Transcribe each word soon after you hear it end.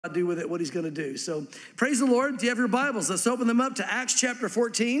do with it what he's going to do. So praise the Lord. Do you have your Bibles? Let's open them up to Acts chapter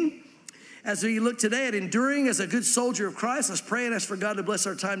 14. As we look today at enduring as a good soldier of Christ, let's pray and ask for God to bless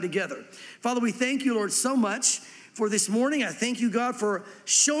our time together. Father, we thank you, Lord, so much for this morning. I thank you, God, for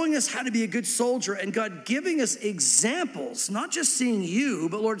showing us how to be a good soldier and God giving us examples, not just seeing you,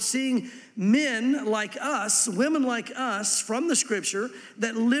 but Lord, seeing men like us, women like us from the scripture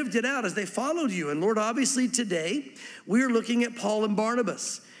that lived it out as they followed you. And Lord, obviously today we are looking at Paul and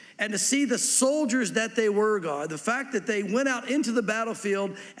Barnabas. And to see the soldiers that they were, God, the fact that they went out into the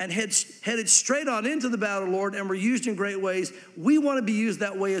battlefield and headed straight on into the battle, Lord, and were used in great ways, we want to be used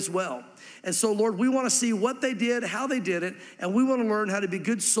that way as well. And so, Lord, we want to see what they did, how they did it, and we want to learn how to be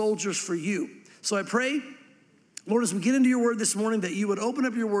good soldiers for you. So I pray, Lord, as we get into your word this morning, that you would open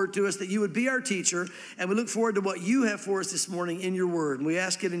up your word to us, that you would be our teacher, and we look forward to what you have for us this morning in your word. And we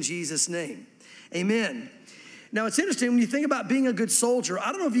ask it in Jesus' name. Amen. Now, it's interesting when you think about being a good soldier.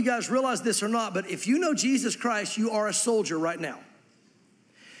 I don't know if you guys realize this or not, but if you know Jesus Christ, you are a soldier right now.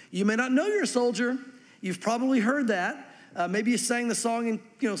 You may not know you're a soldier. You've probably heard that. Maybe you sang the song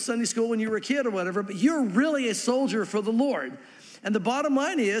in Sunday school when you were a kid or whatever, but you're really a soldier for the Lord. And the bottom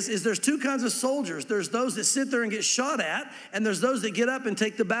line is there's two kinds of soldiers. There's those that sit there and get shot at, and there's those that get up and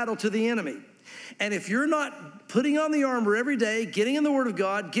take the battle to the enemy. And if you're not putting on the armor every day, getting in the Word of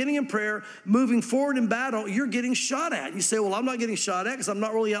God, getting in prayer, moving forward in battle, you're getting shot at. You say, well, I'm not getting shot at because I'm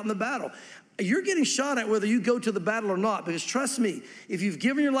not really out in the battle. You're getting shot at whether you go to the battle or not, because trust me, if you've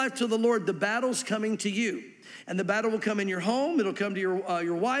given your life to the Lord, the battle's coming to you. And the battle will come in your home. It'll come to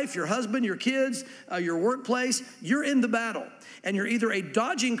your wife, your husband, your kids, your workplace. You're in the battle. And you're either a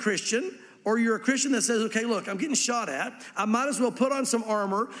dodging Christian or you're a Christian that says, okay, look, I'm getting shot at. I might as well put on some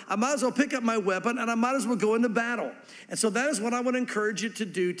armor. I might as well pick up my weapon, and I might as well go into battle. And so that is what I want to encourage you to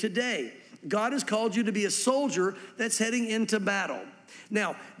do today. God has called you to be a soldier that's heading into battle.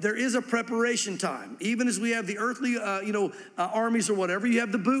 Now, there is a preparation time. Even as we have the earthly, armies or whatever, you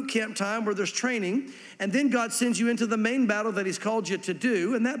have the boot camp time where there's training, and then God sends you into the main battle that he's called you to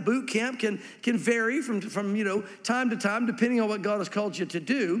do, and that boot camp can vary from time to time depending on what God has called you to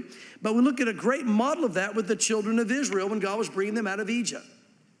do. But we look at a great model of that with the children of Israel when God was bringing them out of Egypt.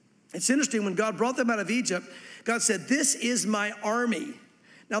 It's interesting, when God brought them out of Egypt, God said, "This is my army."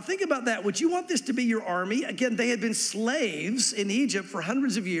 Now think about that. Would you want this to be your army? Again, they had been slaves in Egypt for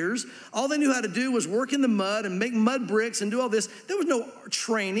hundreds of years. All they knew how to do was work in the mud and make mud bricks and do all this. There was no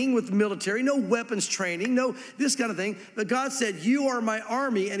training with the military, no weapons training, no this kind of thing. But God said, "You are my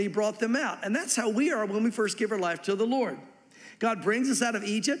army," and he brought them out. And that's how we are when we first give our life to the Lord. God brings us out of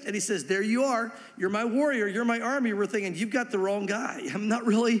Egypt, and he says, there you are. You're my warrior. You're my army. We're thinking, you've got the wrong guy. I'm not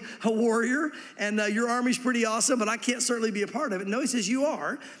really a warrior, and your army's pretty awesome, but I can't certainly be a part of it. No, he says, you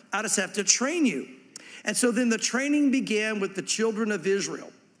are. I just have to train you. And so then the training began with the children of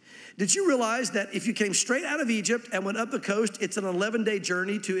Israel. Did you realize that if you came straight out of Egypt and went up the coast, it's an 11-day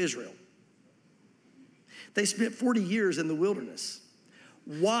journey to Israel? They spent 40 years in the wilderness.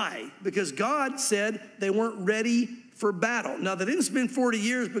 Why? Because God said they weren't ready for battle. Now, they didn't spend 40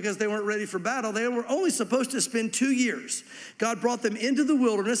 years because they weren't ready for battle. They were only supposed to spend 2 years. God brought them into the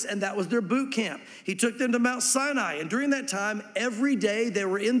wilderness, and that was their boot camp. He took them to Mount Sinai, and during that time, every day they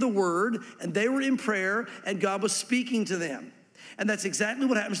were in the Word, and they were in prayer, and God was speaking to them. And that's exactly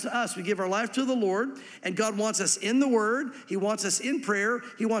what happens to us. We give our life to the Lord, and God wants us in the Word. He wants us in prayer.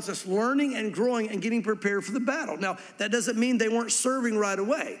 He wants us learning and growing and getting prepared for the battle. Now, that doesn't mean they weren't serving right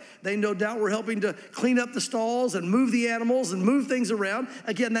away. They no doubt were helping to clean up the stalls and move the animals and move things around.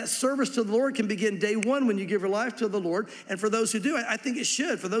 Again, that service to the Lord can begin day one when you give your life to the Lord. And for those who do it, I think it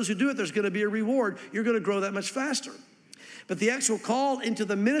should. For those who do it, there's going to be a reward. You're going to grow that much faster. But the actual call into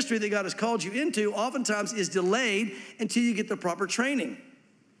the ministry that God has called you into oftentimes is delayed until you get the proper training.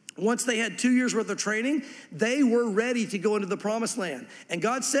 Once they had 2 years worth of training, they were ready to go into the promised land. And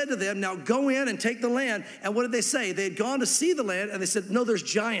God said to them, now go in and take the land. And what did they say? They had gone to see the land, and they said, no, there's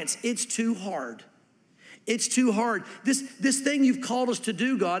giants. It's too hard. It's too hard. This thing you've called us to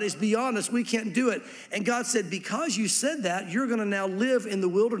do, God, is beyond us. We can't do it. And God said, because you said that, you're going to now live in the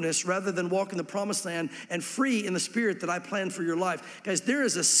wilderness rather than walk in the promised land and free in the spirit that I planned for your life. Guys, there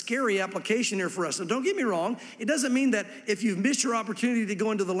is a scary application here for us. So don't get me wrong. It doesn't mean that if you've missed your opportunity to go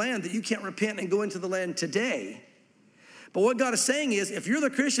into the land that you can't repent and go into the land today. But what God is saying is, if you're the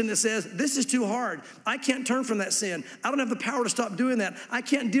Christian that says, this is too hard, I can't turn from that sin, I don't have the power to stop doing that, I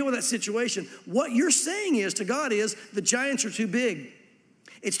can't deal with that situation, what you're saying is to God is, the giants are too big.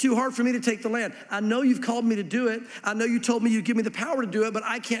 It's too hard for me to take the land. I know you've called me to do it. I know you told me you'd give me the power to do it, but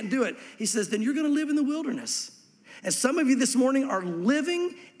I can't do it. He says, then you're going to live in the wilderness. And some of you this morning are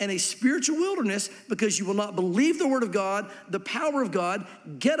living in a spiritual wilderness because you will not believe the word of God, the power of God.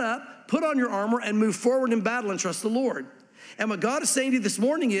 Get up, put on your armor, and move forward in battle and trust the Lord. And what God is saying to you this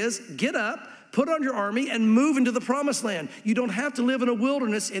morning is, get up, put on your army, and move into the promised land. You don't have to live in a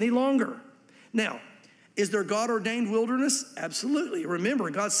wilderness any longer. Now, is there God-ordained wilderness? Absolutely. Remember,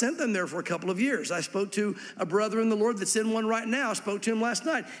 God sent them there for a couple of years. I spoke to a brother in the Lord that's in one right now. I spoke to him last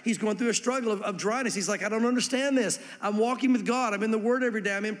night. He's going through a struggle of dryness. He's like, I don't understand this. I'm walking with God. I'm in the Word every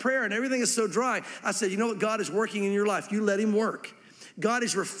day. I'm in prayer, and everything is so dry. I said, you know what? God is working in your life. You let him work. God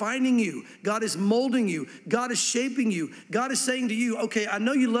is refining you. God is molding you. God is shaping you. God is saying to you, okay, I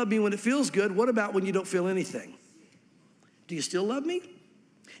know you love me when it feels good. What about when you don't feel anything? Do you still love me?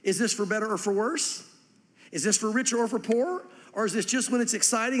 Is this for better or for worse? Is this for richer or for poorer? Or is this just when it's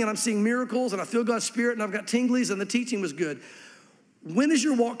exciting and I'm seeing miracles and I feel God's Spirit and I've got tinglies and the teaching was good? When is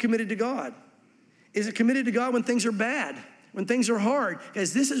your walk committed to God? Is it committed to God when things are bad, when things are hard?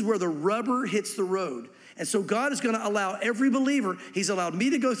 Because this is where the rubber hits the road. And so God is going to allow every believer, he's allowed me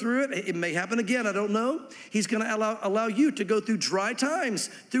to go through it. It may happen again, I don't know. He's going to allow you to go through dry times,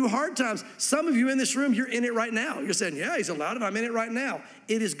 through hard times. Some of you in this room, you're in it right now. You're saying, yeah, he's allowed it. I'm in it right now.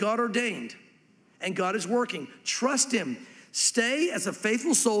 It is God ordained. And God is working. Trust him. Stay as a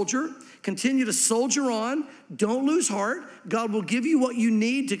faithful soldier. Continue to soldier on. Don't lose heart. God will give you what you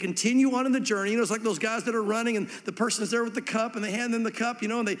need to continue on in the journey. You know, it's like those guys that are running and the person's there with the cup and they hand them the cup, you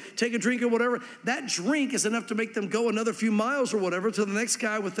know, and they take a drink or whatever. That drink is enough to make them go another few miles or whatever to the next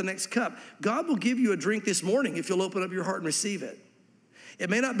guy with the next cup. God will give you a drink this morning if you'll open up your heart and receive it. It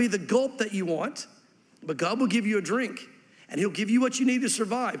may not be the gulp that you want, but God will give you a drink and he'll give you what you need to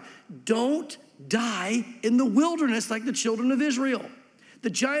survive. Don't die in the wilderness like the children of Israel.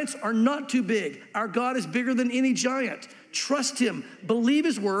 The giants are not too big. Our God is bigger than any giant. Trust him, believe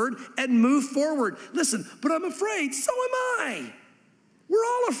his word, and move forward. Listen, but I'm afraid, so am I. We're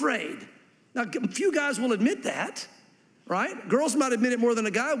all afraid. Now, a few guys will admit that, right? Girls might admit it more than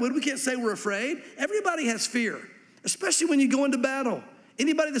a guy would. We can't say we're afraid. Everybody has fear, especially when you go into battle.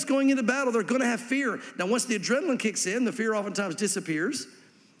 Anybody that's going into battle, they're going to have fear. Now, once the adrenaline kicks in, the fear oftentimes disappears.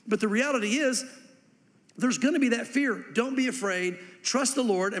 But the reality is, there's going to be that fear. Don't be afraid. Trust the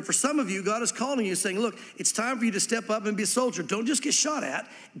Lord. And for some of you, God is calling you, saying, look, it's time for you to step up and be a soldier. Don't just get shot at.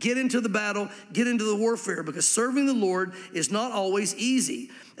 Get into the battle. Get into the warfare, because serving the Lord is not always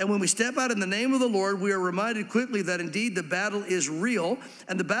easy. And when we step out in the name of the Lord, we are reminded quickly that indeed the battle is real.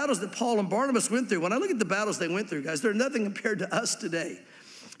 And the battles that Paul and Barnabas went through, when I look at the battles they went through, guys, they're nothing compared to us today.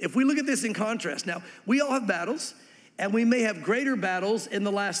 If we look at this in contrast, now, we all have battles. And we may have greater battles in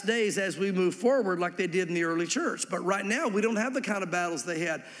the last days as we move forward like they did in the early church. But right now, we don't have the kind of battles they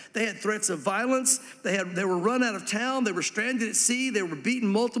had. They had threats of violence. They were run out of town. They were stranded at sea. They were beaten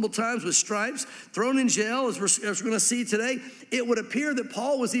multiple times with stripes, thrown in jail, as we're going to see today. It would appear that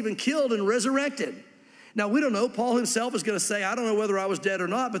Paul was even killed and resurrected. Now, we don't know. Paul himself is going to say, I don't know whether I was dead or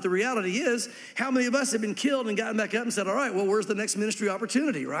not. But the reality is, how many of us have been killed and gotten back up and said, all right, well, where's the next ministry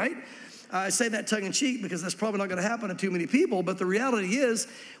opportunity, right? I say that tongue in cheek because that's probably not going to happen to too many people. But the reality is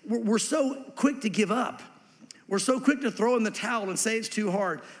we're so quick to give up. We're so quick to throw in the towel and say it's too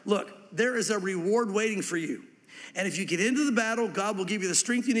hard. Look, there is a reward waiting for you. And if you get into the battle, God will give you the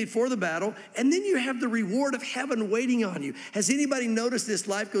strength you need for the battle. And then you have the reward of heaven waiting on you. Has anybody noticed this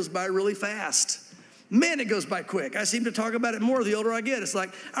life goes by really fast? Man, it goes by quick. I seem to talk about it more the older I get. It's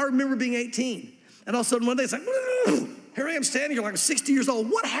like, I remember being 18. And all of a sudden one day it's like, here I am standing here like I'm 60 years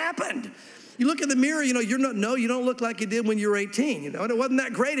old. What happened? You look in the mirror, you know, you don't look like you did when you were 18. You know, and it wasn't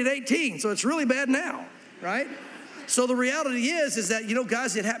that great at 18, so it's really bad now, right? So the reality is that, you know,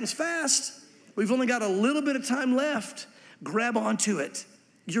 guys, it happens fast. We've only got a little bit of time left. Grab onto it.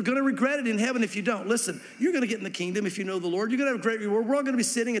 You're going to regret it in heaven if you don't. Listen, you're going to get in the kingdom if you know the Lord. You're going to have a great reward. We're all going to be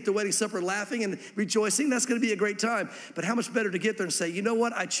sitting at the wedding supper laughing and rejoicing. That's going to be a great time. But how much better to get there and say, you know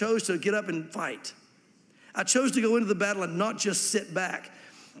what? I chose to get up and fight. I chose to go into the battle and not just sit back.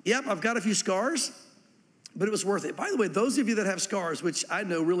 Yep, I've got a few scars, but it was worth it. By the way, those of you that have scars, which I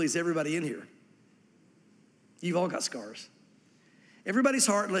know really is everybody in here, you've all got scars. Everybody's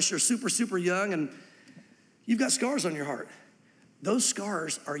heart, unless you're super, super young, and you've got scars on your heart. Those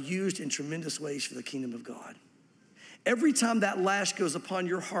scars are used in tremendous ways for the kingdom of God. Every time that lash goes upon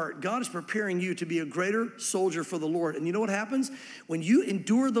your heart, God is preparing you to be a greater soldier for the Lord. And you know what happens? When you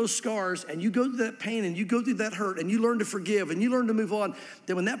endure those scars and you go through that pain and you go through that hurt and you learn to forgive and you learn to move on,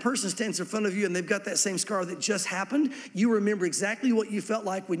 then when that person stands in front of you and they've got that same scar that just happened, you remember exactly what you felt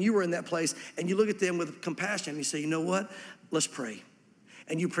like when you were in that place, and you look at them with compassion and you say, you know what? Let's pray.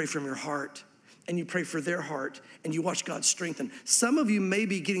 And you pray from your heart. and you pray for their heart, and you watch God strengthen. Some of you may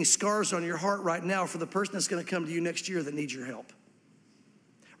be getting scars on your heart right now for the person that's going to come to you next year that needs your help.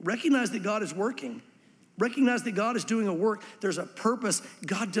 Recognize that God is working. Recognize that God is doing a work. There's a purpose.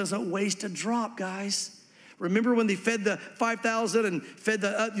 God doesn't waste a drop, guys. Remember when they fed the 5,000 and fed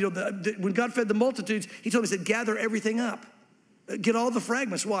when God fed the multitudes, he told me, he said, gather everything up. Get all the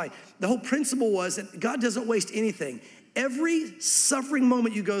fragments. Why? The whole principle was that God doesn't waste anything. Every suffering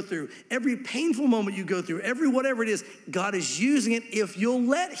moment you go through, every painful moment you go through, every whatever it is, God is using it if you'll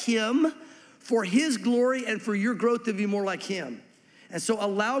let him, for his glory and for your growth to be more like him. And so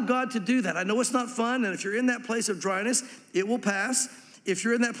allow God to do that. I know it's not fun, and if you're in that place of dryness, it will pass. If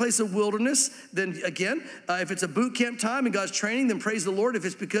you're in that place of wilderness, then again, if it's a boot camp time and God's training, then praise the Lord. If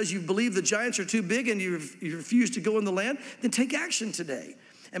it's because you believe the giants are too big and you refuse to go in the land, then take action today.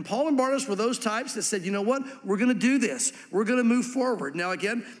 And Paul and Barnabas were those types that said, you know what, we're going to do this. We're going to move forward. Now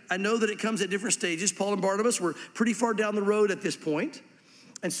again, I know that it comes at different stages. Paul and Barnabas were pretty far down the road at this point.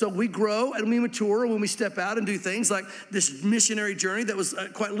 And so we grow and we mature when we step out and do things like this missionary journey that was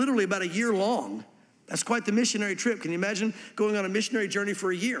quite literally about a year long. That's quite the missionary trip. Can you imagine going on a missionary journey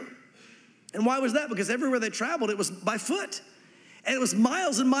for a year? And why was that? Because everywhere they traveled, it was by foot. And it was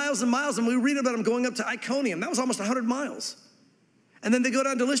miles and miles and miles. And we read about them going up to Iconium. That was almost 100 miles. And then they go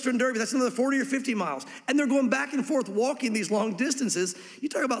down to Lystra and Derbe. That's another 40 or 50 miles. And they're going back and forth walking these long distances. You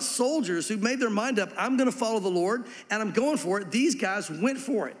talk about soldiers who made their mind up, I'm going to follow the Lord, and I'm going for it. These guys went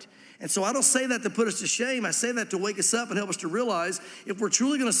for it. And so I don't say that to put us to shame. I say that to wake us up and help us to realize if we're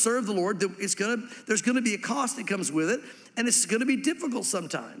truly going to serve the Lord, that there's going to be a cost that comes with it, and it's going to be difficult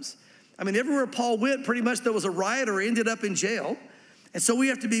sometimes. I mean, everywhere Paul went, pretty much there was a riot or ended up in jail. And so we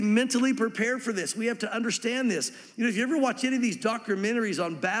have to be mentally prepared for this. We have to understand this. You know, if you ever watch any of these documentaries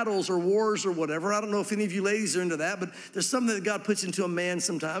on battles or wars or whatever, I don't know if any of you ladies are into that, but there's something that God puts into a man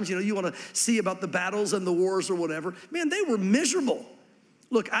sometimes. You know, you want to see about the battles and the wars or whatever. Man, they were miserable.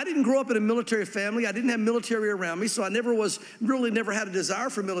 Look, I didn't grow up in a military family. I didn't have military around me, so I never had a desire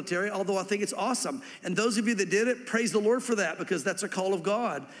for military, although I think it's awesome. And those of you that did it, praise the Lord for that, because that's a call of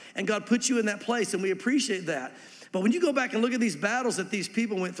God. And God put you in that place, and we appreciate that. But when you go back and look at these battles that these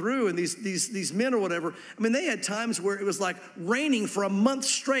people went through and these men or whatever, I mean, they had times where it was like raining for a month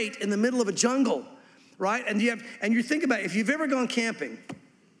straight in the middle of a jungle, right? And you think about it, if you've ever gone camping,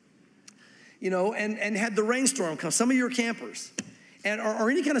 you know, and had the rainstorm come, some of you are campers, or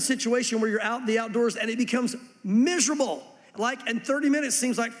any kind of situation where you're out in the outdoors and it becomes miserable. And 30 minutes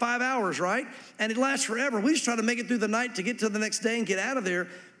seems like 5 hours, right? And it lasts forever. We just try to make it through the night to get to the next day and get out of there.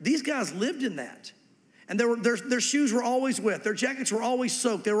 These guys lived in that. And their shoes were always wet. Their jackets were always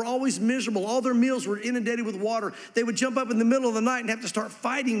soaked. They were always miserable. All their meals were inundated with water. They would jump up in the middle of the night and have to start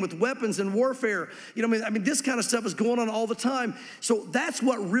fighting with weapons and warfare. You know, I mean, this kind of stuff is going on all the time. So that's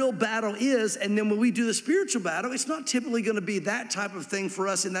what real battle is. And then when we do the spiritual battle, it's not typically going to be that type of thing for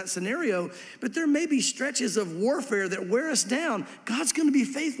us in that scenario. But there may be stretches of warfare that wear us down. God's going to be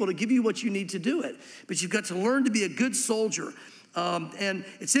faithful to give you what you need to do it. But you've got to learn to be a good soldier. And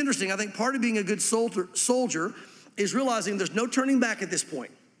it's interesting. I think part of being a good soldier is realizing there's no turning back at this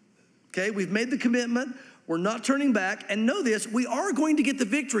point. Okay, we've made the commitment. We're not turning back. And know this, we are going to get the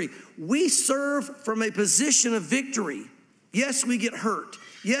victory. We serve from a position of victory. Yes, we get hurt.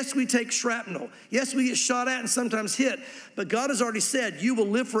 Yes, we take shrapnel. Yes, we get shot at and sometimes hit. But God has already said, you will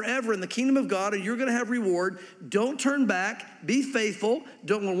live forever in the kingdom of God and you're going to have reward. Don't turn back. Be faithful.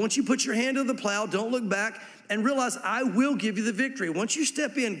 Once you put your hand to the plow, don't look back. And realize I will give you the victory. Once you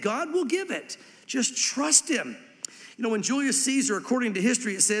step in, God will give it. Just trust him. You know, when Julius Caesar, according to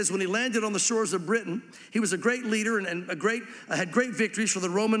history, it says when he landed on the shores of Britain, he was a great leader and had great victories for the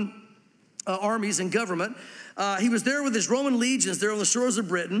Roman armies and government. He was there with his Roman legions there on the shores of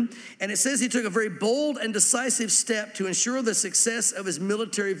Britain. And it says he took a very bold and decisive step to ensure the success of his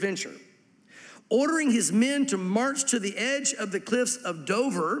military venture. Ordering his men to march to the edge of the cliffs of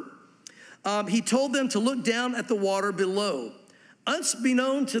Dover, he told them to look down at the water below.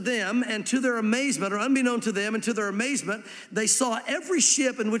 Unbeknown to them and to their amazement, they saw every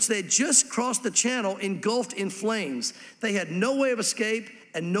ship in which they had just crossed the channel engulfed in flames. They had no way of escape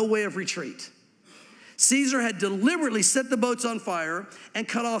and no way of retreat. Caesar had deliberately set the boats on fire and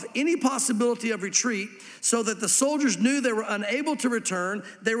cut off any possibility of retreat so that the soldiers knew they were unable to return,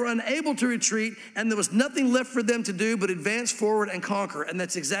 they were unable to retreat, and there was nothing left for them to do but advance forward and conquer. And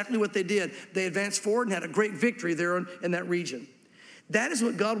that's exactly what they did. They advanced forward and had a great victory there in that region. That is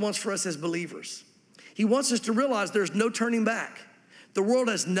what God wants for us as believers. He wants us to realize there's no turning back. The world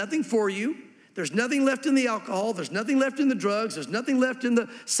has nothing for you. There's nothing left in the alcohol. There's nothing left in the drugs. There's nothing left in the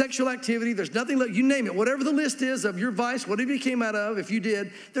sexual activity. There's nothing left, you name it. Whatever the list is of your vice, whatever you came out of, if you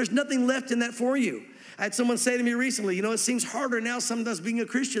did, there's nothing left in that for you. I had someone say to me recently, it seems harder now sometimes being a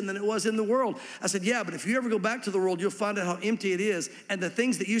Christian than it was in the world. I said, yeah, but if you ever go back to the world, you'll find out how empty it is. And the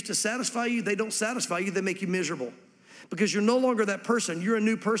things that used to satisfy you, they don't satisfy you. They make you miserable because you're no longer that person. You're a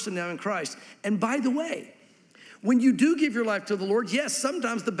new person now in Christ. And by the way, when you do give your life to the Lord, yes,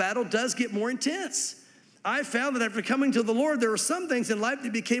 sometimes the battle does get more intense. I found that after coming to the Lord, there were some things in life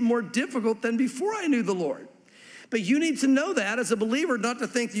that became more difficult than before I knew the Lord. But you need to know that as a believer, not to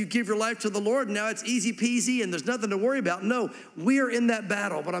think that you give your life to the Lord and now it's easy peasy and there's nothing to worry about. No, we are in that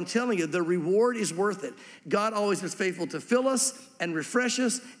battle, but I'm telling you, the reward is worth it. God always is faithful to fill us and refresh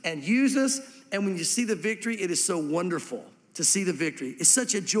us and use us. And when you see the victory, it is so wonderful to see the victory. It's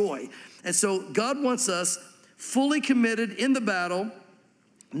such a joy. And so God wants us fully committed in the battle,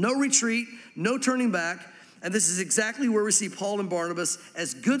 no retreat, no turning back. And this is exactly where we see Paul and Barnabas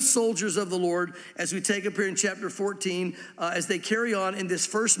as good soldiers of the Lord as we take up here in chapter 14 as they carry on in this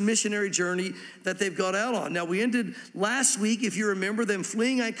first missionary journey that they've got out on. Now, we ended last week, if you remember, them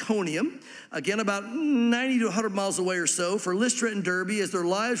fleeing Iconium, again about 90 to 100 miles away or so, for Lystra and Derbe as their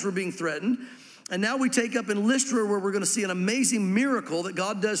lives were being threatened. And now we take up in Lystra where we're going to see an amazing miracle that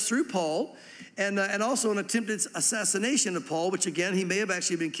God does through Paul. And also an attempted assassination of Paul, which again, he may have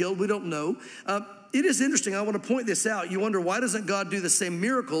actually been killed. We don't know. It is interesting. I want to point this out. You wonder, why doesn't God do the same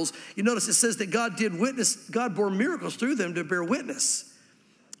miracles? You notice it says that God bore miracles through them to bear witness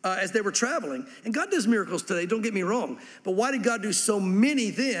as they were traveling. And God does miracles today, don't get me wrong. But why did God do so many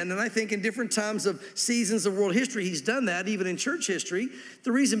then? And I think in different times of seasons of world history, he's done that, even in church history.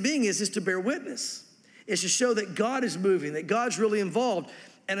 The reason being is to bear witness. It's to show that God is moving, that God's really involved.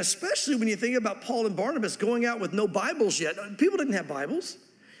 And especially when you think about Paul and Barnabas going out with no Bibles yet. People didn't have Bibles.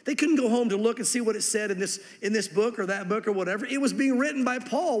 They couldn't go home to look and see what it said in this book or that book or whatever. It was being written by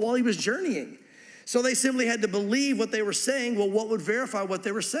Paul while he was journeying. So they simply had to believe what they were saying. Well, what would verify what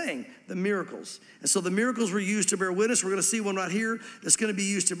they were saying? The miracles. And so the miracles were used to bear witness. We're going to see one right here that's going to be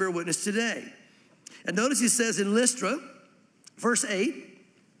used to bear witness today. And notice he says in Lystra, verse 8,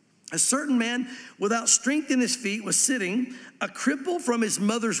 a certain man without strength in his feet was sitting, a cripple from his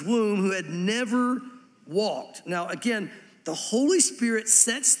mother's womb who had never walked. Now, again, the Holy Spirit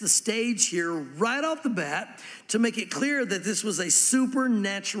sets the stage here right off the bat to make it clear that this was a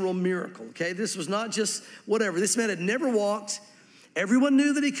supernatural miracle, okay? This was not just whatever. This man had never walked. Everyone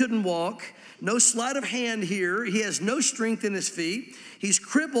knew that he couldn't walk. No sleight of hand here. He has no strength in his feet. He's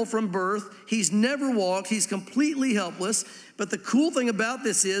crippled from birth. He's never walked. He's completely helpless. But the cool thing about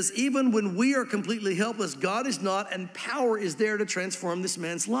this is, even when we are completely helpless, God is not, and power is there to transform this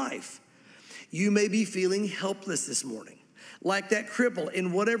man's life. You may be feeling helpless this morning, like that cripple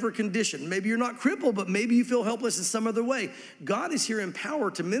in whatever condition. Maybe you're not crippled, but maybe you feel helpless in some other way. God is here in power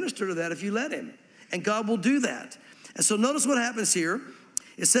to minister to that if you let him, and God will do that. And so notice what happens here.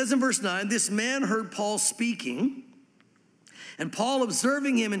 It says in verse 9, this man heard Paul speaking, and Paul,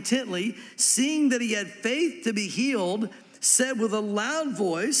 observing him intently, seeing that he had faith to be healed, said with a loud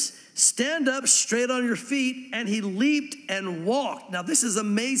voice, stand up straight on your feet, and he leaped and walked. Now, this is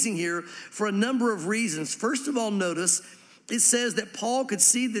amazing here for a number of reasons. First of all, notice it says that Paul could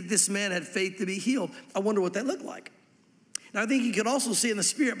see that this man had faith to be healed. I wonder what that looked like. Now, I think he could also see in the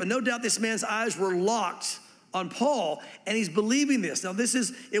spirit, but no doubt this man's eyes were locked on Paul, and he's believing this. Now,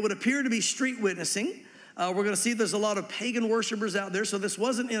 it would appear to be street witnessing. We're going to see there's a lot of pagan worshipers out there, so this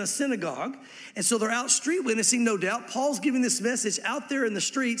wasn't in a synagogue. And so they're out street witnessing, no doubt. Paul's giving this message out there in the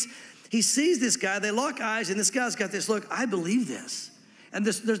streets. He sees this guy. They lock eyes, and this guy's got this look, I believe this. And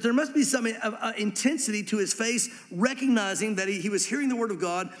there must be some intensity to his face, recognizing that he was hearing the word of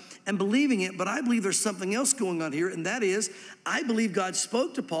God and believing it. But I believe there's something else going on here, and that is, I believe God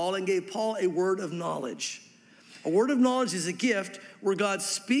spoke to Paul and gave Paul a word of knowledge. A word of knowledge is a gift where God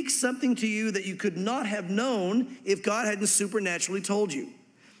speaks something to you that you could not have known if God hadn't supernaturally told you.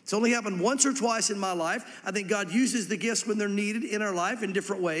 It's only happened once or twice in my life. I think God uses the gifts when they're needed in our life in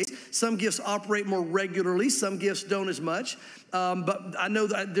different ways. Some gifts operate more regularly. Some gifts don't as much. But I know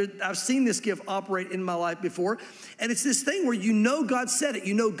that I've seen this gift operate in my life before. And it's this thing where you know God said it.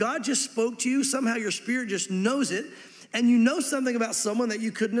 You know God just spoke to you. Somehow your spirit just knows it. And you know something about someone that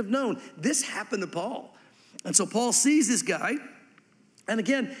you couldn't have known. This happened to Paul. And so Paul sees this guy, and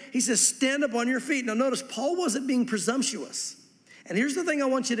again, he says, stand up on your feet. Now notice, Paul wasn't being presumptuous. And here's the thing I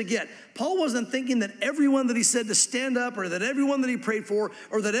want you to get. Paul wasn't thinking that everyone that he said to stand up, or that everyone that he prayed for,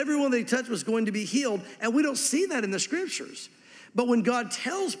 or that everyone that he touched was going to be healed. And we don't see that in the scriptures. But when God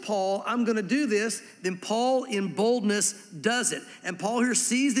tells Paul, I'm going to do this, then Paul in boldness does it. And Paul here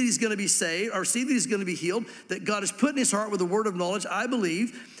sees that he's going to be saved, or sees that he's going to be healed, that God has put in his heart with a word of knowledge, I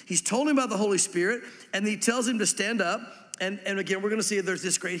believe. He's told him about the Holy Spirit, and he tells him to stand up. And again, we're going to see there's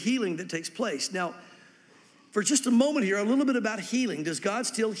this great healing that takes place. Now, for just a moment here, a little bit about healing. Does God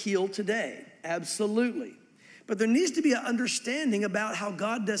still heal today? Absolutely. But there needs to be an understanding about how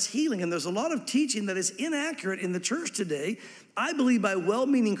God does healing. And there's a lot of teaching that is inaccurate in the church today, I believe by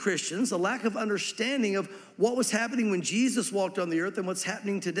well-meaning Christians, a lack of understanding of what was happening when Jesus walked on the earth and what's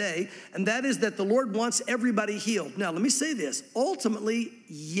happening today. And that is that the Lord wants everybody healed. Now, let me say this. Ultimately,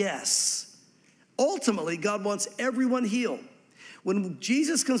 yes. Ultimately, God wants everyone healed. When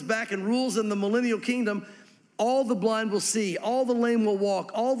Jesus comes back and rules in the millennial kingdom, all the blind will see, all the lame will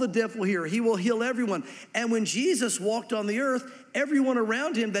walk, all the deaf will hear. He will heal everyone. And when Jesus walked on the earth, everyone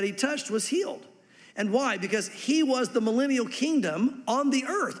around him that he touched was healed. And why? Because he was the millennial kingdom on the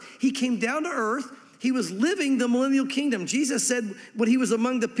earth. He came down to earth. He was living the millennial kingdom. Jesus said when he was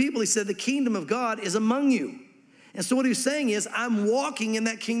among the people, he said, the kingdom of God is among you. And so what he's saying is, I'm walking in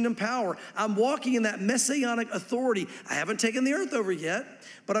that kingdom power. I'm walking in that messianic authority. I haven't taken the earth over yet,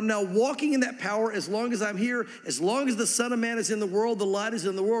 but I'm now walking in that power as long as I'm here. As long as the Son of Man is in the world, the light is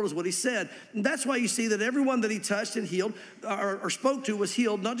in the world, is what he said. And that's why you see that everyone that he touched and healed or spoke to was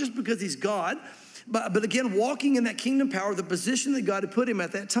healed, not just because he's God, but again, walking in that kingdom power, the position that God had put him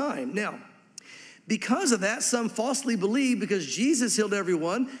at that time. Now, because of that, some falsely believe, because Jesus healed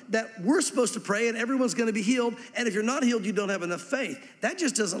everyone, that we're supposed to pray and everyone's going to be healed. And if you're not healed, you don't have enough faith. That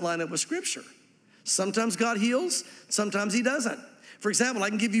just doesn't line up with Scripture. Sometimes God heals, sometimes he doesn't. For example, I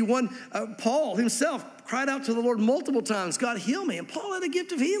can give you one. Paul himself cried out to the Lord multiple times, God, heal me. And Paul had a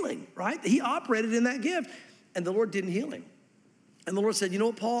gift of healing, right? He operated in that gift, and the Lord didn't heal him. And the Lord said, you know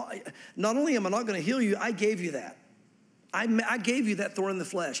what, Paul, not only am I not going to heal you, I gave you that. I gave you that thorn in the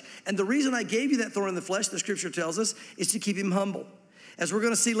flesh. And the reason I gave you that thorn in the flesh, the Scripture tells us, is to keep him humble. As we're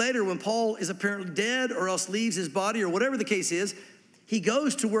going to see later, when Paul is apparently dead or else leaves his body or whatever the case is, he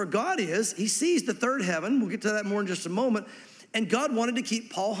goes to where God is. He sees the third heaven. We'll get to that more in just a moment. And God wanted to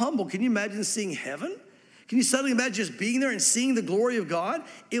keep Paul humble. Can you imagine seeing heaven? Can you suddenly imagine just being there and seeing the glory of God?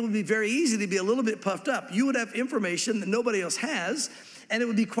 It would be very easy to be a little bit puffed up. You would have information that nobody else has, and it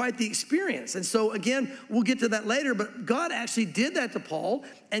would be quite the experience. And so again, we'll get to that later, but God actually did that to Paul,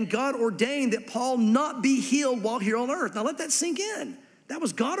 and God ordained that Paul not be healed while here on earth. Now let that sink in. That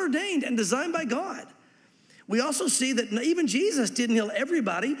was God ordained and designed by God. We also see that even Jesus didn't heal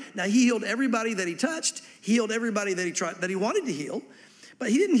everybody. Now he healed everybody that he touched. He healed everybody that he wanted to heal. But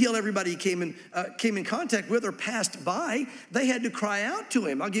he didn't heal everybody he came in contact with or passed by. They had to cry out to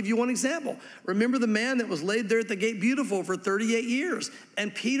him. I'll give you one example. Remember the man that was laid there at the gate beautiful for 38 years.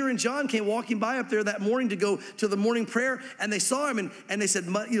 And Peter and John came walking by up there that morning to go to the morning prayer. And they saw him and they said,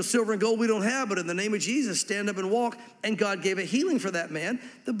 silver and gold we don't have, but in the name of Jesus, stand up and walk. And God gave a healing for that man.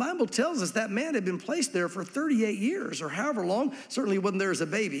 The Bible tells us that man had been placed there for 38 years or however long. Certainly he wasn't there as a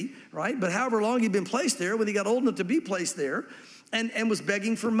baby, right? But however long he'd been placed there, when he got old enough to be placed there, and was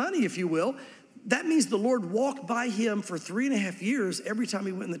begging for money, if you will. That means the Lord walked by him for 3.5 years every time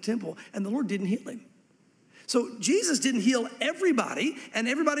he went in the temple, and the Lord didn't heal him. So Jesus didn't heal everybody, and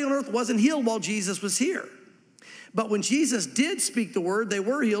everybody on earth wasn't healed while Jesus was here. But when Jesus did speak the word, they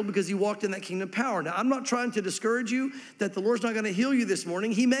were healed because he walked in that kingdom power. Now, I'm not trying to discourage you that the Lord's not going to heal you this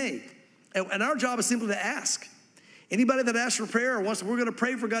morning. He may. And our job is simply to ask. Anybody that asks for prayer or wants, we're going to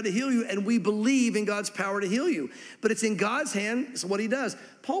pray for God to heal you, and we believe in God's power to heal you. But it's in God's hand, it's what he does.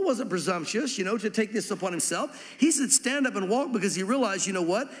 Paul wasn't presumptuous, to take this upon himself. He said, stand up and walk, because he realized, you know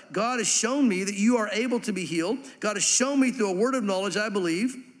what? God has shown me that you are able to be healed. God has shown me through a word of knowledge, I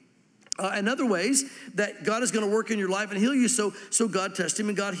believe, and other ways that God is going to work in your life and heal you. So God touched him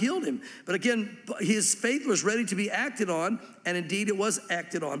and God healed him. But again, his faith was ready to be acted on, and indeed it was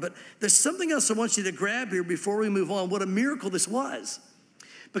acted on. But there's something else I want you to grab here before we move on, what a miracle this was.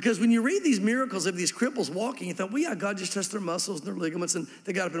 Because when you read these miracles of these cripples walking, you thought, well, yeah, God just touched their muscles and their ligaments and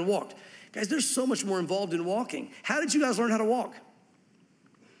they got up and walked. Guys, there's so much more involved in walking. How did you guys learn how to walk?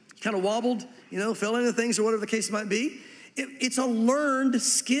 Kind of wobbled, fell into things or whatever the case might be. It's a learned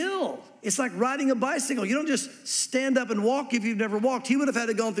skill. It's like riding a bicycle. You don't just stand up and walk if you've never walked. He would have had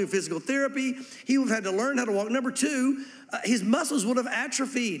to go through physical therapy. He would have had to learn how to walk. Number two, his muscles would have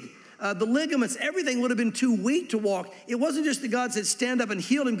atrophied. The ligaments, everything would have been too weak to walk. It wasn't just that God said stand up and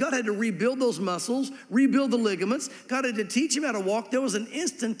heal him. God had to rebuild those muscles, rebuild the ligaments. God had to teach him how to walk. There was an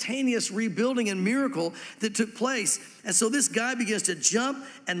instantaneous rebuilding and miracle that took place. And so this guy begins to jump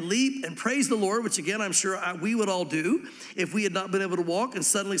and leap and praise the Lord, which again, I'm sure we would all do if we had not been able to walk. And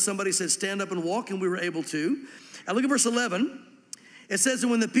suddenly somebody said stand up and walk, and we were able to. And look at verse 11. It says,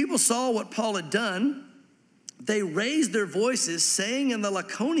 and when the people saw what Paul had done, they raised their voices, saying in the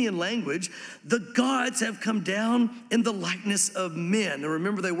Laconian language, the gods have come down in the likeness of men. And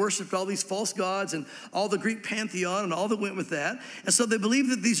remember, they worshiped all these false gods and all the Greek pantheon and all that went with that. And so they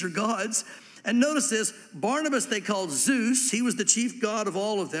believed that these are gods. And notice this, Barnabas they called Zeus. He was the chief god of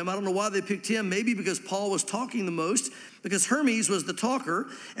all of them. I don't know why they picked him. Maybe because Paul was talking the most, because Hermes was the talker,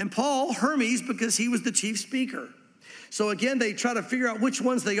 and Paul, Hermes, because he was the chief speaker. So again, they try to figure out which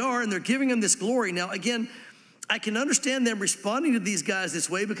ones they are, and they're giving them this glory. Now again, I can understand them responding to these guys this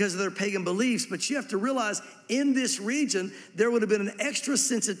way because of their pagan beliefs, but you have to realize in this region, there would have been an extra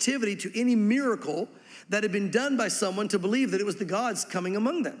sensitivity to any miracle that had been done by someone to believe that it was the gods coming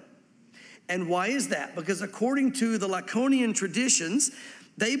among them. And why is that? Because according to the Laconian traditions,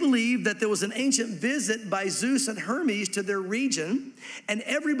 they believed that there was an ancient visit by Zeus and Hermes to their region, and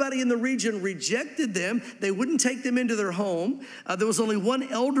everybody in the region rejected them. They wouldn't take them into their home. There was only one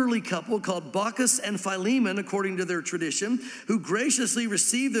elderly couple called Bacchus and Philemon, according to their tradition, who graciously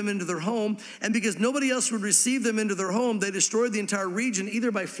received them into their home. And because nobody else would receive them into their home, they destroyed the entire region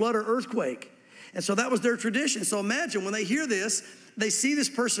either by flood or earthquake. And so that was their tradition. So imagine when they hear this, they see this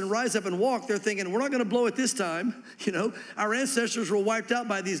person rise up and walk, they're thinking, we're not going to blow it this time. You know, our ancestors were wiped out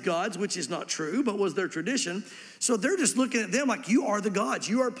by these gods, which is not true, but was their tradition. So they're just looking at them like, you are the gods.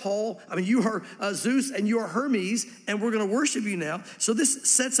 You are you are Zeus and you are Hermes, and we're going to worship you now. So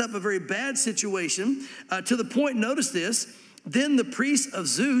this sets up a very bad situation to the point, notice this, then the priests of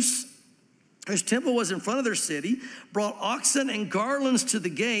Zeus, whose temple was in front of their city, brought oxen and garlands to the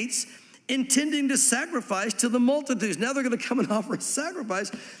gates, intending to sacrifice to the multitudes. Now they're going to come and offer a sacrifice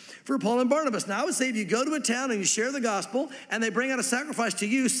for Paul and Barnabas. Now I would say if you go to a town and you share the gospel and they bring out a sacrifice to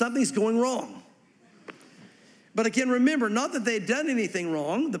you, something's going wrong. But again, remember, not that they had done anything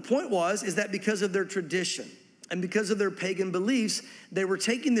wrong. The point is that because of their tradition and because of their pagan beliefs, they were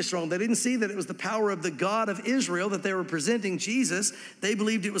taking this wrong. They didn't see that it was the power of the God of Israel that they were presenting Jesus. They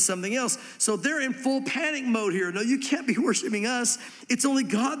believed it was something else. So they're in full panic mode here. No, you can't be worshiping us. It's only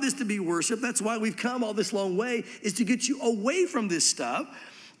God that's to be worshiped. That's why we've come all this long way, is to get you away from this stuff.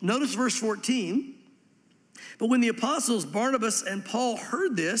 Notice verse 14. But when the apostles Barnabas and Paul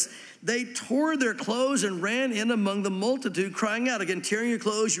heard this, they tore their clothes and ran in among the multitude, crying out. Again, tearing your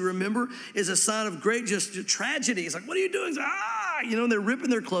clothes, you remember, is a sign of great just tragedy. It's like, what are you doing? And they're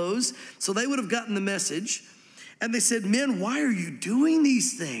ripping their clothes. So they would have gotten the message. And they said, men, why are you doing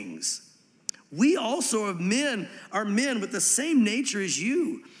these things? We also are men with the same nature as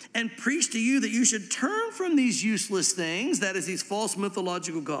you, and preach to you that you should turn from these useless things, that is, these false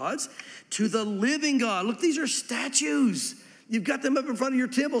mythological gods, to the living God. Look, these are statues. You've got them up in front of your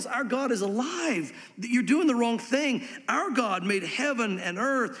temples. Our God is alive. You're doing the wrong thing. Our God made heaven and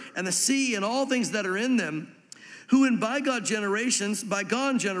earth and the sea and all things that are in them, who in bygone generations,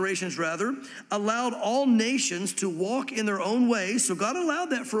 allowed all nations to walk in their own ways. So God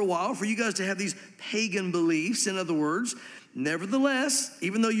allowed that for a while, for you guys to have these pagan beliefs, in other words. Nevertheless,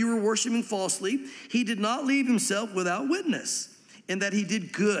 even though you were worshiping falsely, he did not leave himself without witness, in that he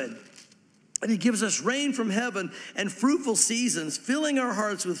did good. And he gives us rain from heaven and fruitful seasons, filling our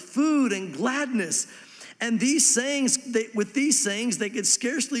hearts with food and gladness. And with these sayings, they could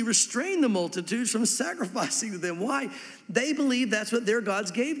scarcely restrain the multitudes from sacrificing to them. Why? They believed that's what their gods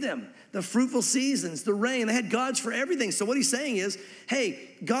gave them. The fruitful seasons, the rain. They had gods for everything. So what he's saying is,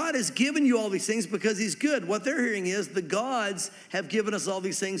 hey, God has given you all these things because he's good. What they're hearing is the gods have given us all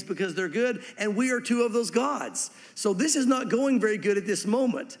these things because they're good, and we are two of those gods. So this is not going very good at this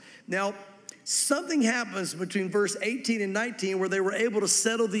moment. Now, something happens between verse 18 and 19 where they were able to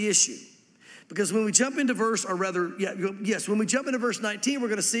settle the issue. Because when we jump into verse 19, we're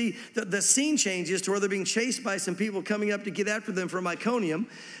going to see that the scene changes to where they're being chased by some people coming up to get after them from Iconium.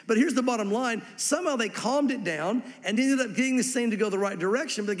 But here's the bottom line. Somehow they calmed it down and ended up getting this thing to go the right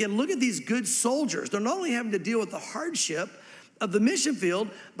direction. But again, look at these good soldiers. They're not only having to deal with the hardship of the mission field,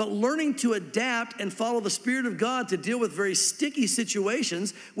 but learning to adapt and follow the Spirit of God to deal with very sticky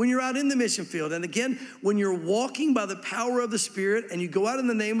situations when you're out in the mission field. And again, when you're walking by the power of the Spirit and you go out in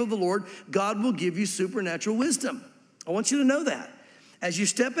the name of the Lord, God will give you supernatural wisdom. I want you to know that. As you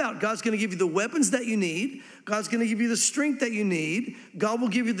step out, God's going to give you the weapons that you need. God's going to give you the strength that you need. God will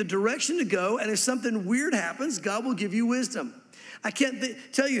give you the direction to go. And if something weird happens, God will give you wisdom. I can't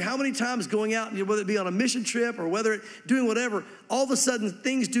tell you how many times going out, whether it be on a mission trip or whether doing whatever, all of a sudden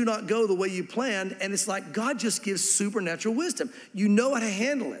things do not go the way you planned. And it's like God just gives supernatural wisdom. You know how to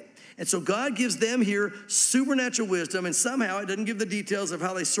handle it. And so God gives them here supernatural wisdom. And somehow it doesn't give the details of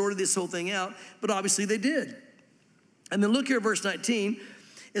how they sorted this whole thing out, but obviously they did. And then look here at verse 19.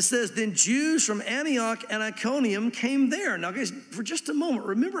 It says, then Jews from Antioch and Iconium came there. Now, guys, for just a moment,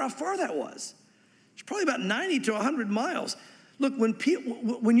 remember how far that was. It's probably about 90 to 100 miles. Look,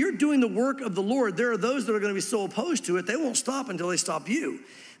 when you're doing the work of the Lord, there are those that are going to be so opposed to it, they won't stop until they stop you.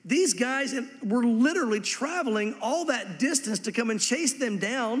 These guys were literally traveling all that distance to come and chase them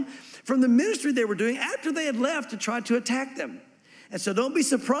down from the ministry they were doing after they had left to try to attack them. And so don't be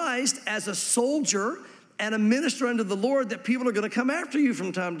surprised as a soldier and a minister unto the Lord that people are going to come after you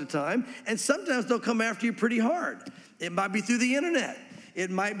from time to time. And sometimes they'll come after you pretty hard. It might be through the internet. It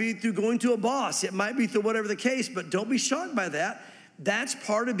might be through going to a boss. It might be through whatever the case, but don't be shocked by that. That's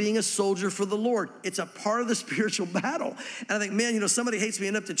part of being a soldier for the Lord. It's a part of the spiritual battle. And I think, man, somebody hates me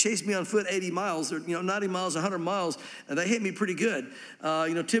enough to chase me on foot 80 miles or, 90 miles, 100 miles, and they hate me pretty good.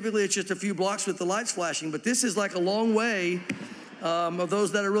 Typically it's just a few blocks with the lights flashing, but this is like a long way of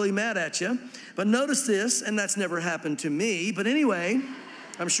those that are really mad at you. But notice this, and that's never happened to me, but anyway,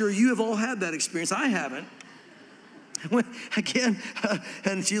 I'm sure you have all had that experience. I haven't. Again,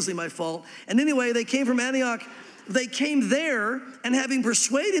 and it's usually my fault. And anyway, they came from Antioch. They came there, and having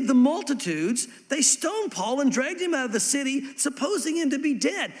persuaded the multitudes, they stoned Paul and dragged him out of the city, supposing him to be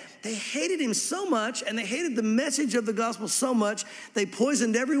dead. They hated him so much, and they hated the message of the gospel so much, they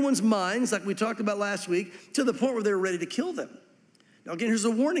poisoned everyone's minds, like we talked about last week, to the point where they were ready to kill them. Now, again, here's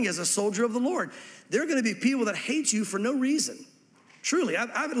a warning as a soldier of the Lord. There are going to be people that hate you for no reason. Truly,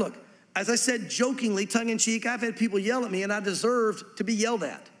 look, as I said jokingly, tongue-in-cheek, I've had people yell at me, and I deserved to be yelled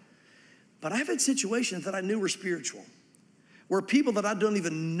at. But I've had situations that I knew were spiritual, where people that I don't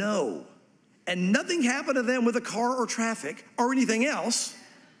even know, and nothing happened to them with a car or traffic or anything else,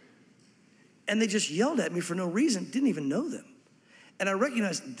 and they just yelled at me for no reason, didn't even know them. And I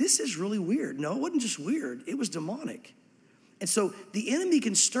recognized this is really weird. No, it wasn't just weird, it was demonic. And so the enemy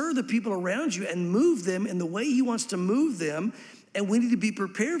can stir the people around you and move them in the way he wants to move them, and we need to be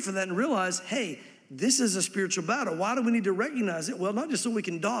prepared for that and realize, hey, this is a spiritual battle. Why do we need to recognize it? Well, not just so we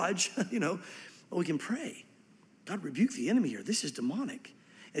can dodge, but we can pray. God, rebuke the enemy here. This is demonic.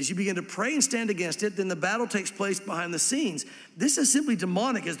 As you begin to pray and stand against it, then the battle takes place behind the scenes. This is simply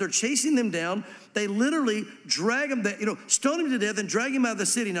demonic. As they're chasing them down, they literally drag them, stone him to death and drag him out of the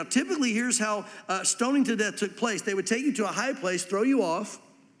city. Now, typically, here's how stoning to death took place. They would take you to a high place, throw you off,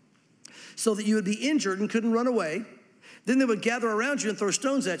 so that you would be injured and couldn't run away. Then they would gather around you and throw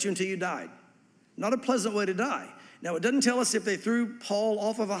stones at you until you died. Not a pleasant way to die. Now, it doesn't tell us if they threw Paul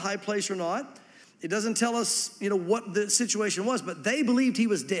off of a high place or not. It doesn't tell us, what the situation was, but they believed he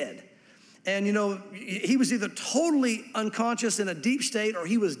was dead. And, he was either totally unconscious in a deep state or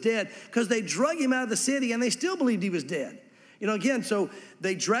he was dead because they drug him out of the city and they still believed he was dead. Again, so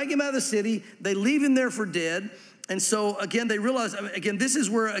they drag him out of the city, they leave him there for dead. And so, again, they realize, this is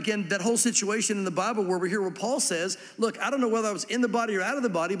where, that whole situation in the Bible where we hear where Paul says, look, I don't know whether I was in the body or out of the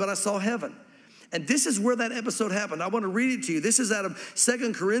body, but I saw heaven. And this is where that episode happened. I want to read it to you. This is out of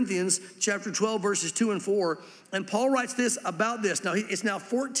 2 Corinthians chapter 12, verses 2 and 4. And Paul writes this about this. Now, it's now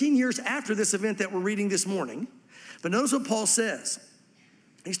 14 years after this event that we're reading this morning. But notice what Paul says.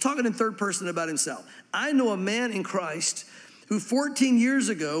 He's talking in third person about himself. I know a man in Christ who 14 years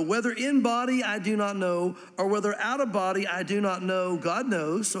ago, whether in body I do not know, or whether out of body I do not know, God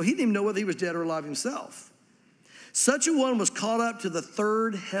knows. So he didn't even know whether he was dead or alive himself. Such a one was caught up to the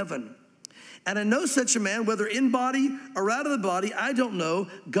third heaven. And I know such a man, whether in body or out of the body, I don't know.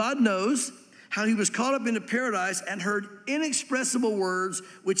 God knows how he was caught up into paradise and heard inexpressible words,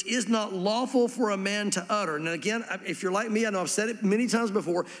 which is not lawful for a man to utter. And again, if you're like me, I know I've said it many times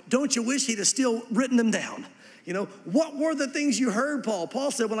before, don't you wish he'd have still written them down? What were the things you heard, Paul?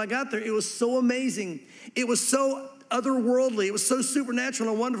 Paul said, when I got there, it was so amazing. It was so otherworldly. It was so supernatural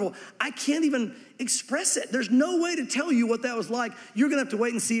and wonderful. I can't even express it. There's no way to tell you what that was like. You're going to have to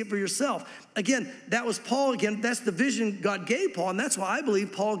wait and see it for yourself. Again, that was Paul. Again, that's the vision God gave Paul. And that's why I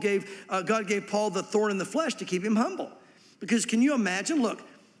believe God gave Paul the thorn in the flesh to keep him humble. Because can you imagine? Look,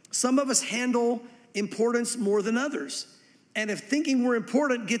 some of us handle importance more than others. And if thinking we're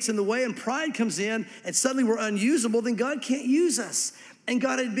important gets in the way and pride comes in and suddenly we're unusable, then God can't use us. And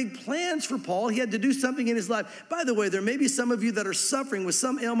God had big plans for Paul. He had to do something in his life. By the way, there may be some of you that are suffering with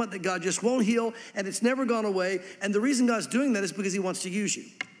some ailment that God just won't heal, and it's never gone away. And the reason God's doing that is because he wants to use you.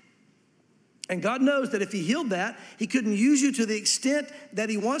 And God knows that if he healed that, he couldn't use you to the extent that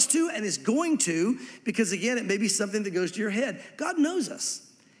he wants to and is going to, because again, it may be something that goes to your head. God knows us.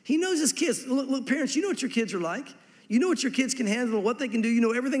 He knows his kids. Look, parents, you know what your kids are like. You know what your kids can handle, what they can do. You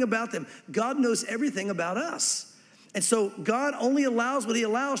know everything about them. God knows everything about us. And so God only allows what he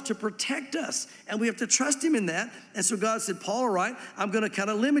allows to protect us. And we have to trust him in that. And so God said, Paul, all right, I'm going to kind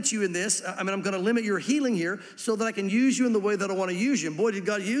of limit you in this. I'm going to limit your healing here so that I can use you in the way that I want to use you. And boy, did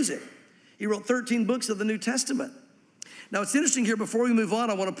God use it. He wrote 13 books of the New Testament. Now, it's interesting here, before we move on,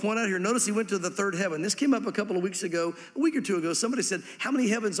 I want to point out here, notice he went to the third heaven. This came up a couple of weeks ago, a week or two ago. Somebody said, how many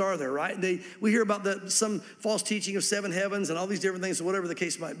heavens are there, right? We hear about some false teaching of 7 heavens and all these different things, whatever the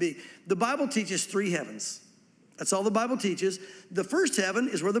case might be. The Bible teaches 3 heavens. That's all the Bible teaches. The first heaven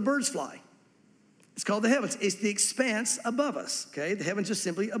is where the birds fly. It's called the heavens. It's the expanse above us, okay? The heaven's just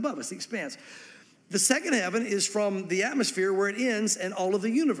simply above us, the expanse. The second heaven is from the atmosphere where it ends and all of the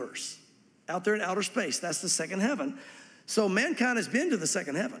universe, out there in outer space. That's the second heaven. So mankind has been to the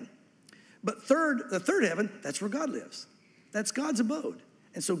second heaven. But the third heaven, that's where God lives. That's God's abode.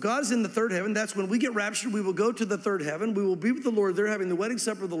 And so God's in the third heaven. That's when we get raptured. We will go to the third heaven. We will be with the Lord there, having the wedding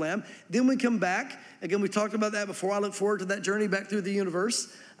supper of the Lamb. Then we come back. Again, we talked about that before. I look forward to that journey back through the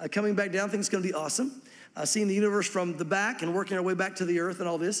universe. Coming back down, I think it's going to be awesome. Seeing the universe from the back and working our way back to the earth and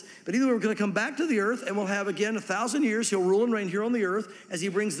all this. But either way, we're going to come back to the earth, and we'll have, again, 1,000 years. He'll rule and reign here on the earth as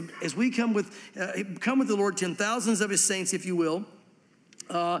we come with the Lord, 10,000s of his saints, if you will.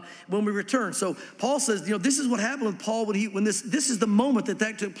 When we return. So Paul says, this is what happened with Paul when this is the moment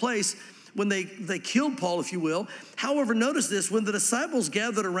that took place when they killed Paul, if you will. However, notice this, when the disciples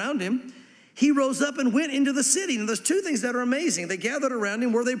gathered around him, he rose up and went into the city. And there's 2 things that are amazing. They gathered around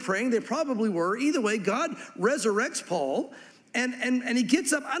him. Were they praying? They probably were. Either way, God resurrects Paul and he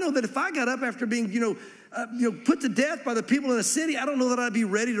gets up. I know that if I got up after being, put to death by the people in the city, I don't know that I'd be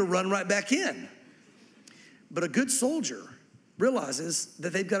ready to run right back in. But a good soldier realizes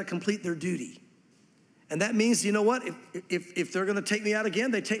that they've got to complete their duty. And that means, you know what? If they're going to take me out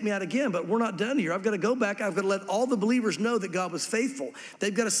again, they take me out again. But we're not done here. I've got to go back. I've got to let all the believers know that God was faithful.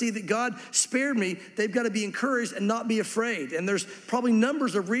 They've got to see that God spared me. They've got to be encouraged and not be afraid. And there's probably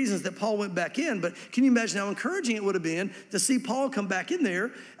numbers of reasons that Paul went back in. But can you imagine how encouraging it would have been to see Paul come back in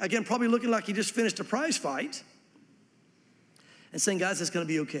there, again, probably looking like he just finished a prize fight, and saying, guys, it's going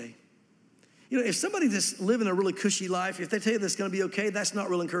to be okay. If somebody that's living a really cushy life, if they tell you that's going to be okay, that's not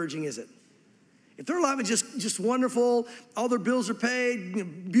real encouraging, is it? If their life is just wonderful, all their bills are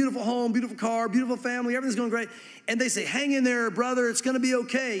paid, beautiful home, beautiful car, beautiful family, everything's going great, and they say, hang in there, brother, it's going to be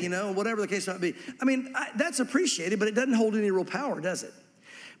okay, whatever the case might be. I mean, that's appreciated, but it doesn't hold any real power, does it?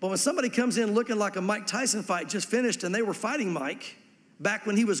 But when somebody comes in looking like a Mike Tyson fight just finished, and they were fighting Mike back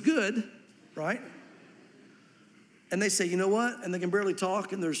when he was good, right? And they say, you know what? And they can barely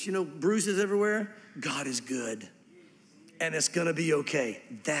talk, and there's, bruises everywhere. God is good, and it's going to be okay.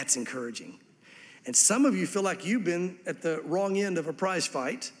 That's encouraging. And some of you feel like you've been at the wrong end of a prize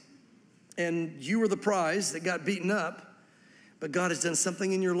fight, and you were the prize that got beaten up, but God has done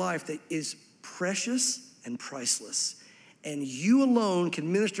something in your life that is precious and priceless. And you alone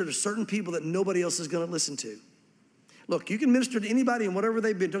can minister to certain people that nobody else is going to listen to. Look, you can minister to anybody and whatever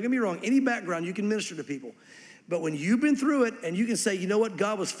they've been. Don't get me wrong. Any background, you can minister to people. But when you've been through it and you can say, you know what,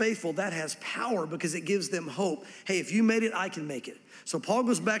 God was faithful, that has power because it gives them hope. Hey, if you made it, I can make it. So Paul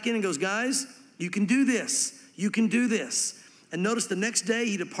goes back in and goes, guys, you can do this. You can do this. And notice the next day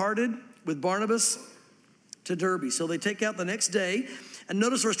he departed with Barnabas to Derbe. So they take out the next day. And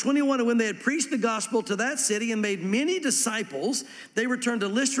notice verse 21, and when they had preached the gospel to that city and made many disciples, they returned to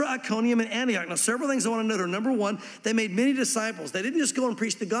Lystra, Iconium, and Antioch. Now, several things I want to note are, number one, they made many disciples. They didn't just go and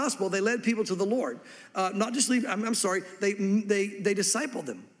preach the gospel. They led people to the Lord. They discipled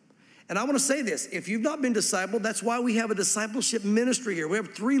them. And I want to say this, if you've not been discipled, that's why we have a discipleship ministry here. We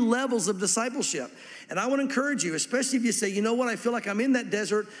have 3 levels of discipleship. And I want to encourage you, especially if you say, you know what, I feel like I'm in that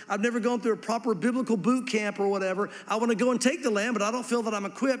desert. I've never gone through a proper biblical boot camp or whatever. I want to go and take the land, but I don't feel that I'm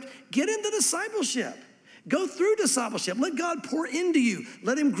equipped. Get into discipleship. Go through discipleship. Let God pour into you.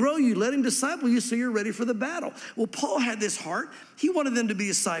 Let him grow you. Let him disciple you so you're ready for the battle. Well, Paul had this heart. He wanted them to be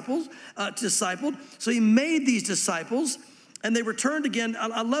discipled. So he made these disciples. And they returned again.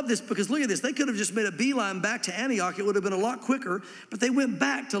 I love this because look at this. They could have just made a beeline back to Antioch. It would have been a lot quicker. But they went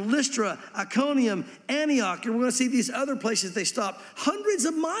back to Lystra, Iconium, Antioch. And we're going to see these other places they stopped. Hundreds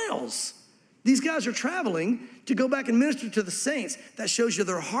of miles. These guys are traveling to go back and minister to the saints. That shows you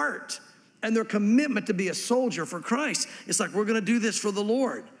their heart and their commitment to be a soldier for Christ. It's like, we're going to do this for the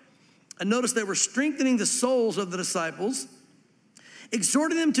Lord. And notice they were strengthening the souls of the disciples,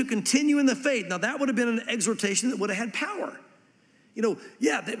 exhorting them to continue in the faith. Now, that would have been an exhortation that would have had power.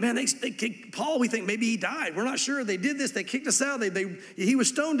 They kicked Paul. We think maybe he died. We're not sure. They did this. They kicked us out. He was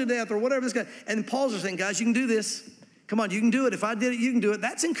stoned to death or whatever this guy. And Paul's just saying, guys, you can do this. Come on, you can do it. If I did it, you can do it.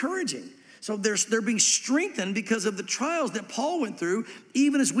 That's encouraging. So they're being strengthened because of the trials that Paul went through,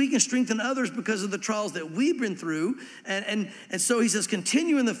 even as we can strengthen others because of the trials that we've been through. And so he says,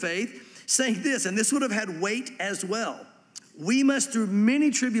 continue in the faith, saying this, and this would have had weight as well. We must, through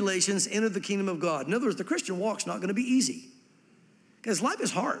many tribulations, enter the kingdom of God. In other words, the Christian walk's not going to be easy, because life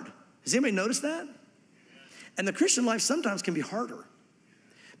is hard. Has anybody noticed that? And the Christian life sometimes can be harder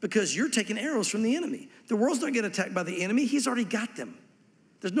because you're taking arrows from the enemy. The world's not getting attacked by the enemy. He's already got them.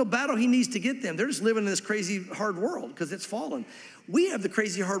 There's no battle he needs to get them. They're just living in this crazy hard world because it's fallen. We have the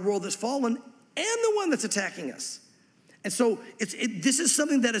crazy hard world that's fallen and the one that's attacking us. And so this is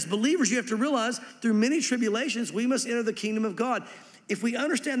something that as believers you have to realize, through many tribulations we must enter the kingdom of God. If we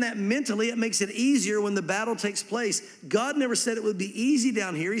understand that mentally, it makes it easier when the battle takes place. God never said it would be easy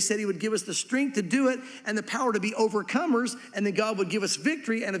down here. He said he would give us the strength to do it and the power to be overcomers, and then God would give us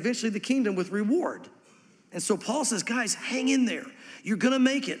victory and eventually the kingdom with reward. And so Paul says, guys, hang in there. You're going to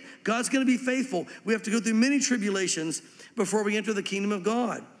make it. God's going to be faithful. We have to go through many tribulations before we enter the kingdom of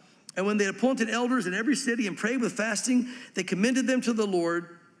God. And when they appointed elders in every city and prayed with fasting, they commended them to the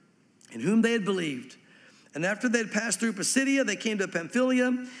Lord in whom they had believed. And after they had passed through Pisidia, they came to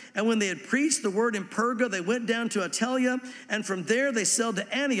Pamphylia. And when they had preached the word in Perga, they went down to Attalia. And from there they sailed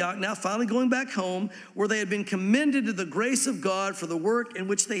to Antioch, now finally going back home, where they had been commended to the grace of God for the work in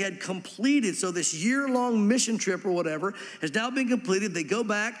which they had completed. So this year-long mission trip or whatever has now been completed. They go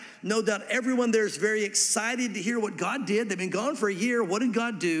back. No doubt everyone there is very excited to hear what God did. They've been gone for a year. What did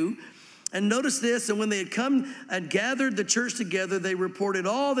God do? And notice this, and when they had come and gathered the church together, they reported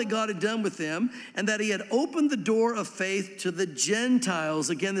all that God had done with them, and that he had opened the door of faith to the Gentiles.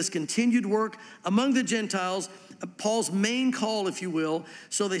 Again, this continued work among the Gentiles, Paul's main call, if you will.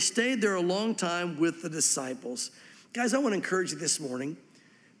 So they stayed there a long time with the disciples. Guys, I want to encourage you this morning,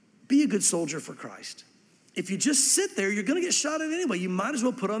 be a good soldier for Christ. If you just sit there, you're going to get shot at anyway. You might as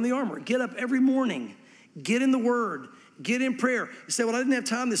well put on the armor. Get up every morning. Get in the Word. Get in prayer. You say, well, I didn't have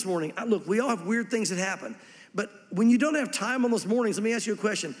time this morning. Look, we all have weird things that happen. But when you don't have time on those mornings, let me ask you a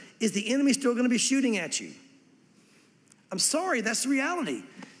question. Is the enemy still going to be shooting at you? I'm sorry, that's the reality.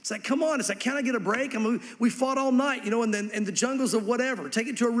 It's like, come on. It's like, can I get a break? I mean, we fought all night, in the jungles of whatever. Take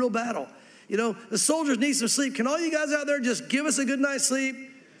it to a real battle. The soldiers need some sleep. Can all you guys out there just give us a good night's sleep?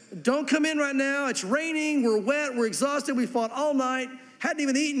 Don't come in right now. It's raining. We're wet. We're exhausted. We fought all night. Hadn't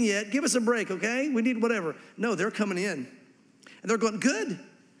even eaten yet. Give us a break, okay? We need whatever. No, they're coming in. And they're going, good.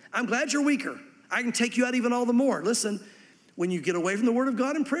 I'm glad you're weaker. I can take you out even all the more. Listen, when you get away from the word of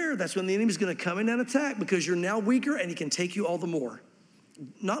God in prayer, that's when the enemy's going to come in and attack, because you're now weaker and he can take you all the more.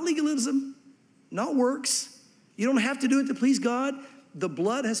 Not legalism, not works. You don't have to do it to please God. The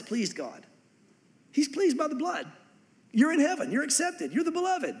blood has pleased God. He's pleased by the blood. You're in heaven. You're accepted. You're the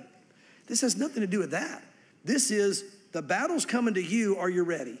beloved. This has nothing to do with that. This is the battle's coming to you. Are you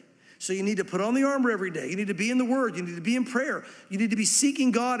ready? So you need to put on the armor every day. You need to be in the Word. You need to be in prayer. You need to be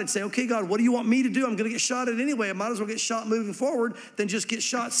seeking God and say, okay, God, what do you want me to do? I'm going to get shot at anyway. I might as well get shot moving forward than just get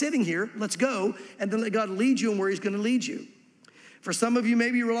shot sitting here. Let's go. And then let God lead you in where he's going to lead you. For some of you,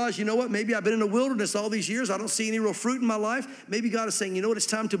 maybe you realize, you know what? Maybe I've been in the wilderness all these years. I don't see any real fruit in my life. Maybe God is saying, you know what? It's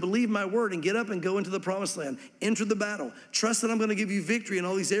time to believe my word and get up and go into the promised land. Enter the battle. Trust that I'm going to give you victory in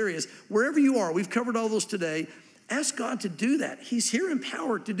all these areas. Wherever you are, we've covered all those today. Ask God to do that. He's here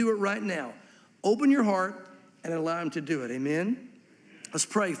empowered to do it right now. Open your heart and allow him to do it. Amen? Let's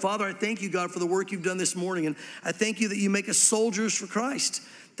pray. Father, I thank you, God, for the work you've done this morning. And I thank you that you make us soldiers for Christ.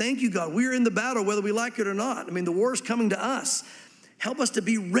 Thank you, God. We're in the battle whether we like it or not. I mean, the war is coming to us. Help us to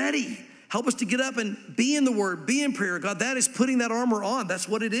be ready. Help us to get up and be in the Word, be in prayer. God, that is putting that armor on. That's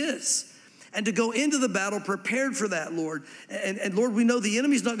what it is. And to go into the battle prepared for that, Lord. And Lord, we know the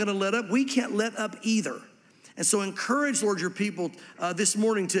enemy's not going to let up. We can't let up either. And so encourage, Lord, your people this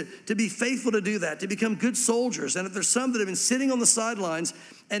morning to be faithful to do that, to become good soldiers. And if there's some that have been sitting on the sidelines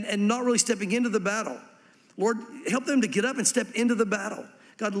and not really stepping into the battle, Lord, help them to get up and step into the battle.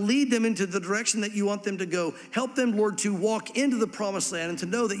 God, lead them into the direction that you want them to go. Help them, Lord, to walk into the promised land and to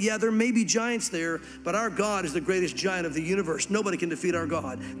know that, yeah, there may be giants there, but our God is the greatest giant of the universe. Nobody can defeat our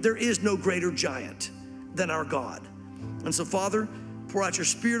God. There is no greater giant than our God. And so, Father, pour out your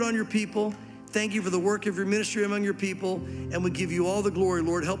Spirit on your people. Thank you for the work of your ministry among your people, and we give you all the glory,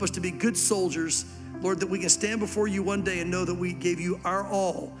 Lord. Help us to be good soldiers, Lord, that we can stand before you one day and know that we gave you our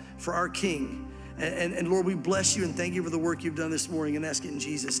all for our King. And Lord, we bless you and thank you for the work you've done this morning, and ask it in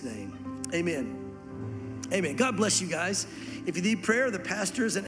Jesus' name. Amen. Amen. God bless you guys. If you need prayer, the pastors and